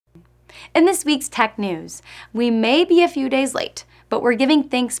In this week's tech news, we may be a few days late, but we're giving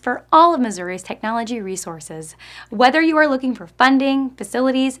thanks for all of Missouri's technology resources. Whether you are looking for funding,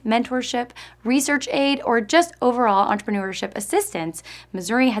 facilities, mentorship, research aid, or just overall entrepreneurship assistance,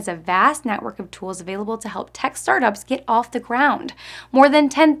 Missouri has a vast network of tools available to help tech startups get off the ground. More than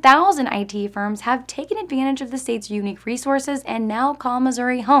 10,000 IT firms have taken advantage of the state's unique resources and now call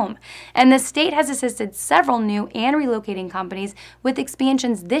Missouri home. And the state has assisted several new and relocating companies with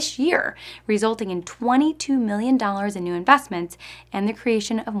expansions this year, resulting in $22 million in new investments and the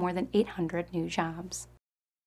creation of more than 800 new jobs.